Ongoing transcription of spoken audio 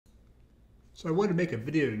So I wanted to make a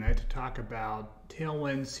video tonight to talk about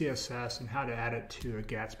Tailwind CSS and how to add it to a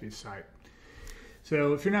Gatsby site.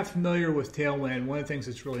 So if you're not familiar with Tailwind, one of the things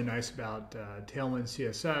that's really nice about Tailwind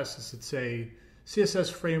CSS is it's a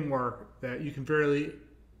CSS framework that you can very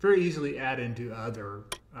easily add into other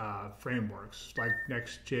frameworks like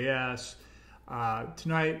Next.js.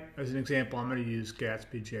 Tonight, as an example, I'm going to use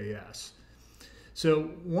Gatsby.js. So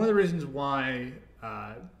one of the reasons why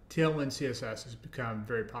Tailwind CSS has become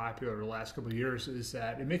very popular over the last couple of years is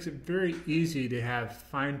that it makes it very easy to have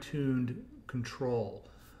fine-tuned control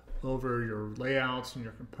over your layouts and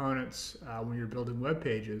your components when you're building web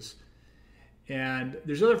pages. And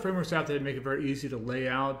there's other frameworks out there that make it very easy to lay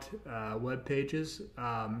out web pages.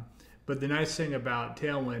 But the nice thing about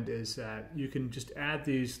Tailwind is that you can just add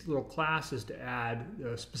these little classes to add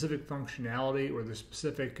specific functionality or the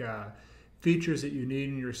specific features that you need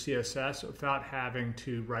in your CSS without having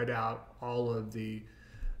to write out all of the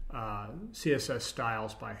CSS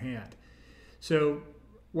styles by hand. So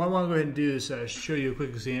what I want to go ahead and do is show you a quick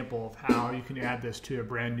example of how you can add this to a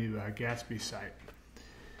brand new Gatsby site.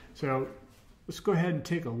 So let's go ahead and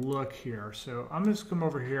take a look here. So I'm just come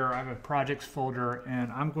over here. I have a projects folder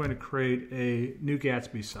and I'm going to create a new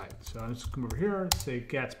Gatsby site. So I'm just come over here, say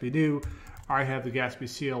Gatsby new. I have the Gatsby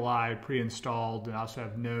CLI pre-installed and I also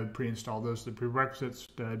have Node pre-installed. Those are the prerequisites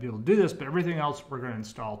to be able to do this, but everything else we're going to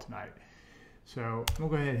install tonight. So I'm going to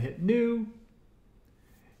go ahead and hit new.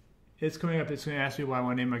 It's coming up, it's going to ask me what I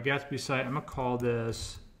want to name my Gatsby site. I'm going to call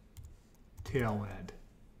this Tailwind.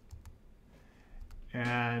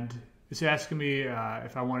 And it's asking me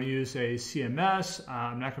if I want to use a CMS.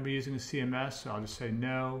 I'm not going to be using a CMS, so I'll just say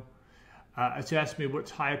no. It's asking me what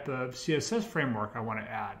type of CSS framework I want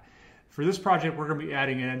to add. For this project, we're going to be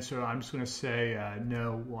adding it in, so I'm just going to say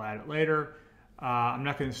no, we'll add it later. I'm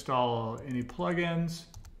not going to install any plugins.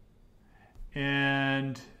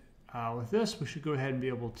 And with this, we should go ahead and be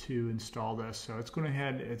able to install this. So it's going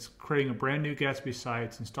ahead, it's creating a brand new Gatsby site.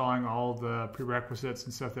 It's installing all the prerequisites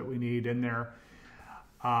and stuff that we need in there.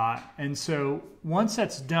 And so once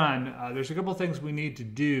that's done, there's a couple of things we need to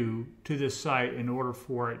do to this site in order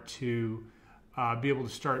for it to be able to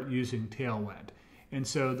start using Tailwind. And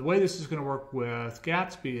so the way this is going to work with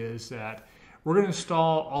Gatsby is that we're going to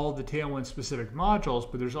install all of the Tailwind specific modules,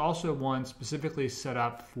 but there's also one specifically set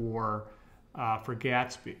up for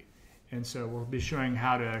Gatsby. And so we'll be showing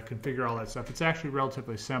how to configure all that stuff. It's actually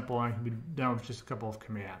relatively simple and it can be done with just a couple of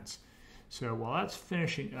commands. So while that's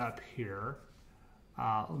finishing up here,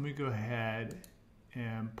 let me go ahead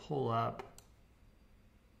and pull up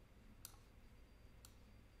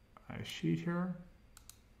my sheet here.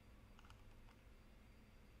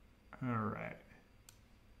 All right.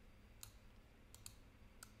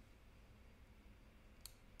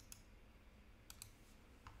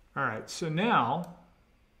 All right, so now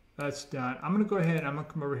that's done. I'm going to go ahead, I'm going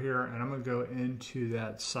to come over here and I'm going to go into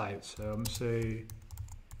that site. So I'm going to say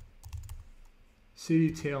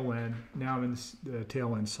CD Tailwind. Now I'm in the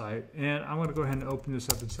Tailwind site, and I'm going to go ahead and open this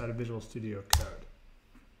up inside of Visual Studio Code.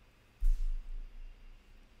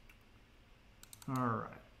 All right.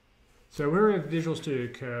 So we're in Visual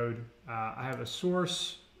Studio Code. I have a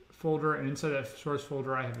source folder, and inside that source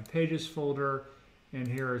folder, I have a pages folder, and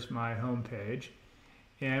here is my home page.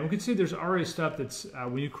 And we can see there's already stuff that's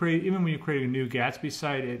even when you create a new Gatsby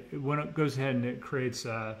site, it goes ahead and it creates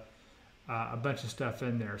a bunch of stuff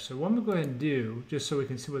in there. So what I'm going to go ahead and do, just so we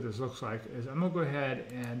can see what this looks like, is I'm going to go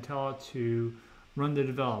ahead and tell it to run the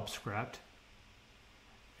develop script.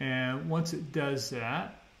 And once it does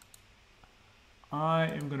that, I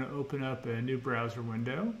am going to open up a new browser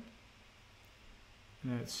window.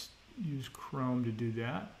 Let's use Chrome to do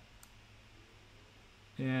that.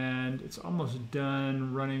 And it's almost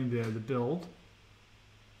done running the build.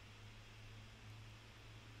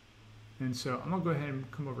 And so I'm going to go ahead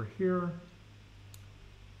and come over here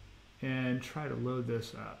and try to load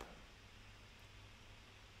this up.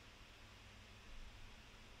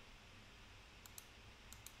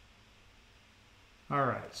 All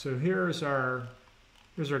right, so here's our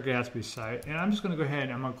Gatsby site, and I'm just going to go ahead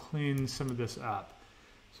and I'm going to clean some of this up.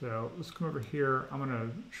 So let's come over here. I'm going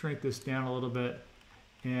to shrink this down a little bit,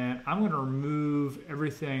 and I'm going to remove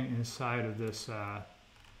everything inside of this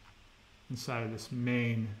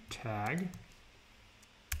main tag.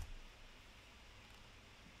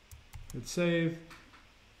 Hit save,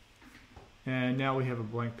 and now we have a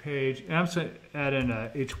blank page. And I'm just going to add in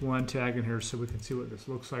a H1 tag in here so we can see what this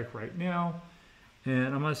looks like right now.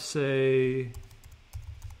 And I'm going to say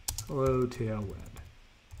hello Tailwind.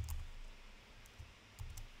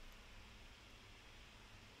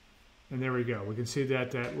 And there we go. We can see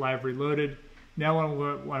that live reloaded. Now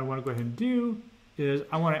what I want to go ahead and do is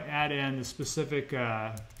I want to add in the specific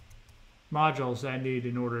modules that I need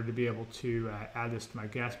in order to be able to add this to my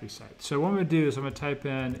Gatsby site. So what I'm going to do is I'm going to type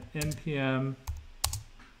in npm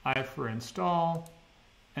I for install,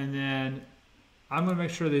 and then I'm going to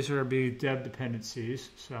make sure these are be dev dependencies.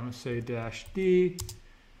 So I'm going to say -d.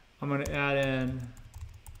 I'm going to add in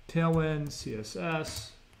Tailwind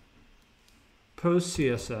CSS, Post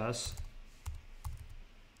CSS,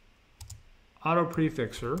 Auto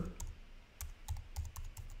Prefixer,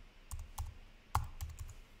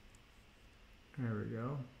 there we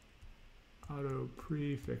go, Auto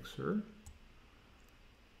Prefixer,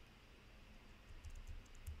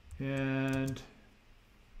 and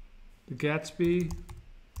the Gatsby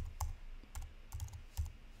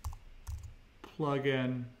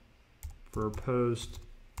plugin for Post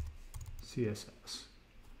CSS.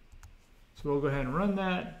 So we'll go ahead and run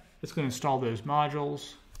that. It's going to install those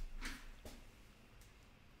modules.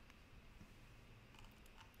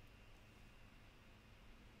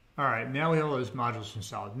 All right, now we have all those modules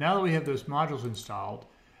installed. Now that we have those modules installed,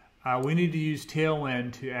 we need to use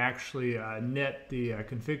Tailwind to actually knit the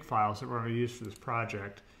config files that we're going to use for this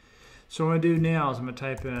project. So what I'm going to do now is I'm going to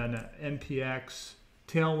type in npx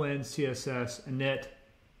Tailwind CSS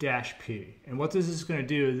init-p. And what this is going to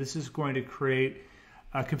do is this is going to create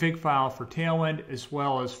a config file for Tailwind as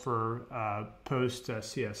well as for Post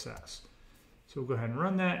CSS. So we'll go ahead and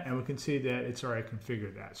run that, and we can see that it's already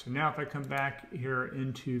configured that. So now if I come back here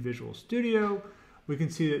into Visual Studio, we can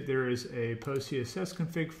see that there is a Post CSS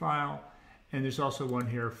config file, and there's also one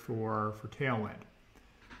here for Tailwind.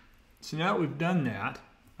 So now that we've done that,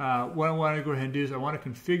 what I want to go ahead and do is I want to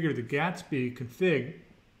configure the Gatsby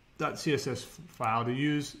config.css file to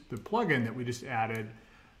use the plugin that we just added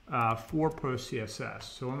for Post CSS.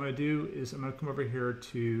 So what I'm going to do is I'm going to come over here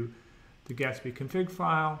to the Gatsby config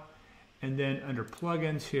file, and then under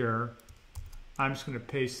plugins here, I'm just going to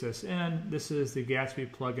paste this in. This is the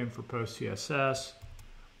Gatsby plugin for Post CSS.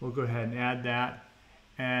 We'll go ahead and add that.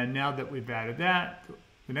 And now that we've added that,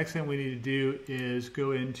 the next thing we need to do is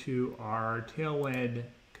go into our Tailwind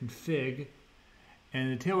config.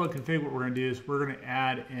 And the Tailwind config, what we're going to do is we're going to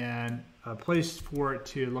add in a place for it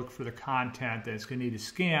to look for the content that it's going to need to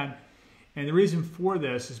scan. And the reason for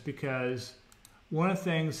this is because one of the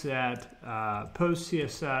things that Post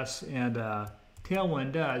CSS and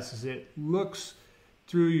Tailwind does is it looks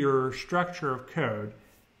through your structure of code,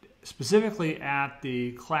 specifically at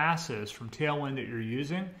the classes from Tailwind that you're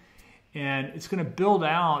using, and it's going to build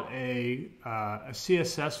out a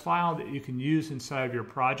CSS file that you can use inside of your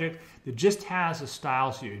project that just has the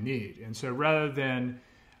styles you need. And so rather than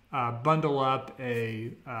bundle up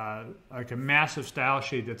like a massive style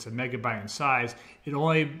sheet that's a megabyte in size, it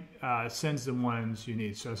only sends the ones you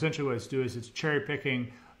need. So essentially what it's doing is it's cherry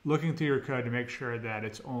picking, looking through your code to make sure that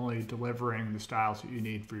it's only delivering the styles that you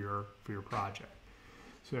need for your project.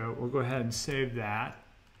 So we'll go ahead and save that.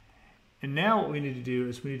 And now what we need to do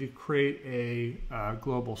is we need to create a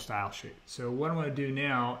global style sheet. So what I'm going to do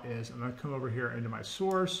now is I'm going to come over here into my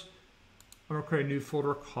source. I'm going to create a new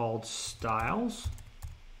folder called Styles.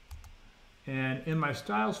 And in my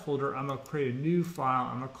Styles folder, I'm going to create a new file.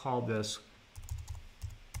 I'm going to call this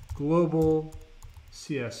Global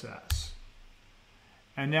CSS.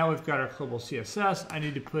 And now we've got our Global CSS. I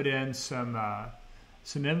need to put in some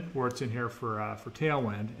imports in here for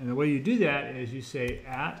Tailwind. And the way you do that is you say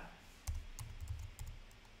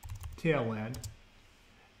 @Tailwind,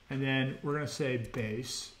 and then we're going to say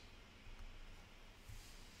base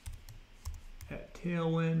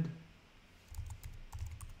 @Tailwind,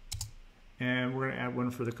 and we're going to add one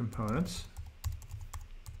for the components,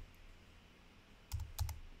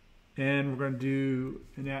 and we're going to do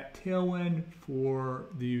an @Tailwind for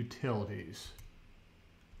the utilities.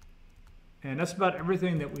 And that's about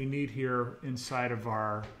everything that we need here inside of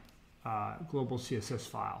our global CSS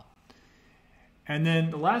file. And then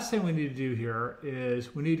the last thing we need to do here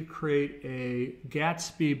is we need to create a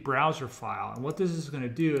Gatsby browser file. And what this is going to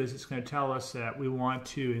do is it's going to tell us that we want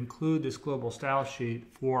to include this global style sheet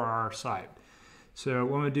for our site. So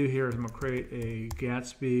what I'm going to do here is I'm going to create a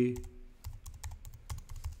Gatsby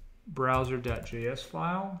browser.js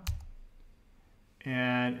file.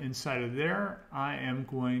 And inside of there, I am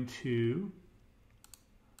going to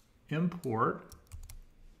import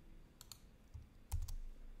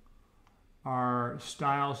our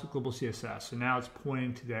styles global CSS. So now it's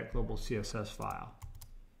pointing to that global CSS file.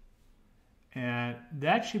 And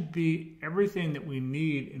that should be everything that we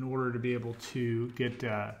need in order to be able to get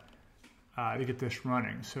this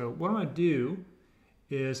running. So what I'm going to do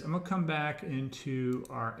is I'm going to come back into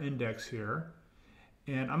our index here,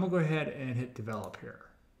 and I'm going to go ahead and hit develop here.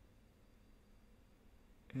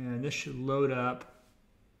 And this should load up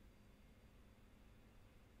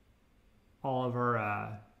all of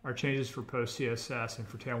our changes for Post CSS and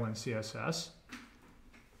for Tailwind CSS.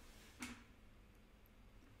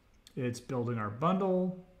 It's building our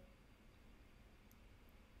bundle.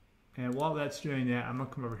 And while that's doing that, I'm going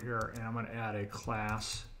to come over here and I'm going to add a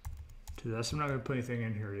class to this. I'm not going to put anything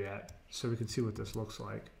in here yet, so we can see what this looks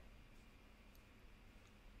like.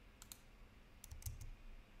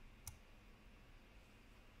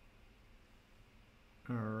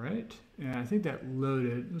 All right, and I think that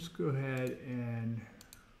loaded. Let's go ahead and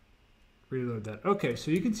reload that. Okay,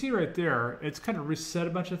 so you can see right there, it's kind of reset a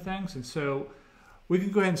bunch of things, and so we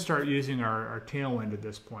can go ahead and start using our Tailwind at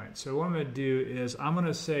this point. So what I'm going to do is I'm going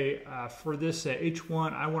to say for this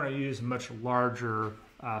H1, I want to use a much larger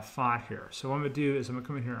font here. So what I'm going to do is I'm going to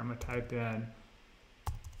come in here, I'm going to type in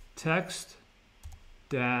text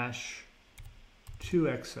dash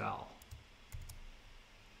 2XL.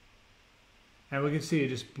 And we can see it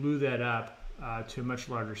just blew that up to a much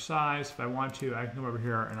larger size. If I want to, I can come over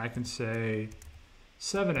here and I can say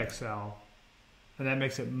 7XL, and that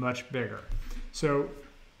makes it much bigger. So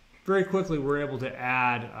very quickly, we're able to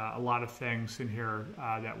add a lot of things in here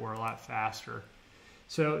that were a lot faster.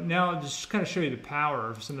 So now I'll just kind of show you the power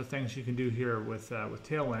of some of the things you can do here with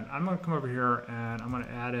Tailwind. I'm going to come over here and I'm going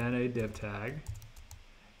to add in a div tag.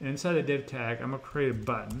 And inside the div tag, I'm going to create a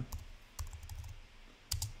button.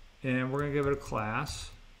 And we're going to give it a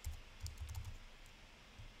class.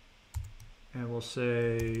 And we'll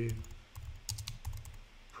say,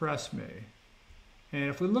 press me. And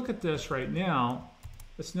if we look at this right now,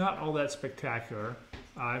 it's not all that spectacular.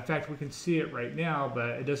 In fact, we can see it right now, but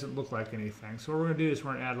it doesn't look like anything. So what we're going to do is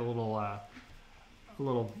we're going to add a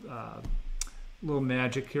little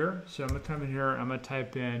magic here. So I'm going to come in here. I'm going to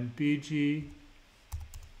type in BG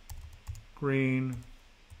green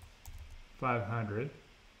 500.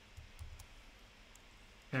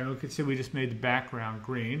 And we can see we just made the background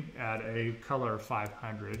green at a color of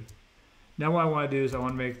 500. Now what I want to do is I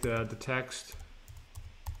want to make the text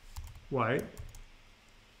white.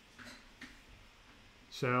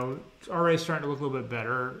 So it's already starting to look a little bit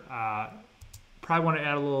better. Probably want to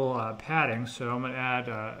add a little padding, so I'm going to add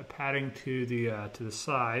a padding to the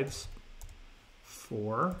sides,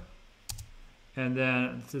 4, and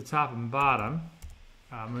then to the top and bottom,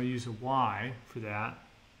 I'm going to use a Y for that.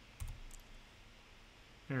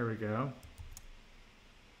 There we go.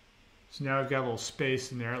 So now I've got a little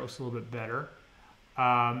space in there. It looks a little bit better.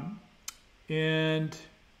 And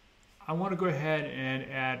I want to go ahead and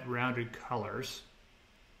add rounded colors.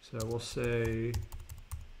 So we'll say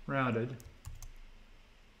rounded.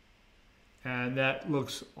 And that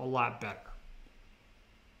looks a lot better.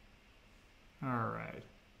 All right.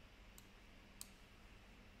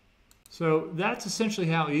 So that's essentially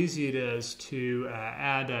how easy it is to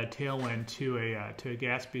add a Tailwind to a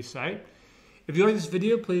Gatsby site. If you like this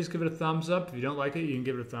video, please give it a thumbs up. If you don't like it, you can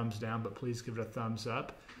give it a thumbs down, but please give it a thumbs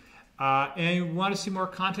up. And you want to see more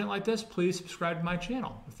content like this, please subscribe to my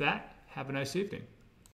channel. With that, have a nice evening.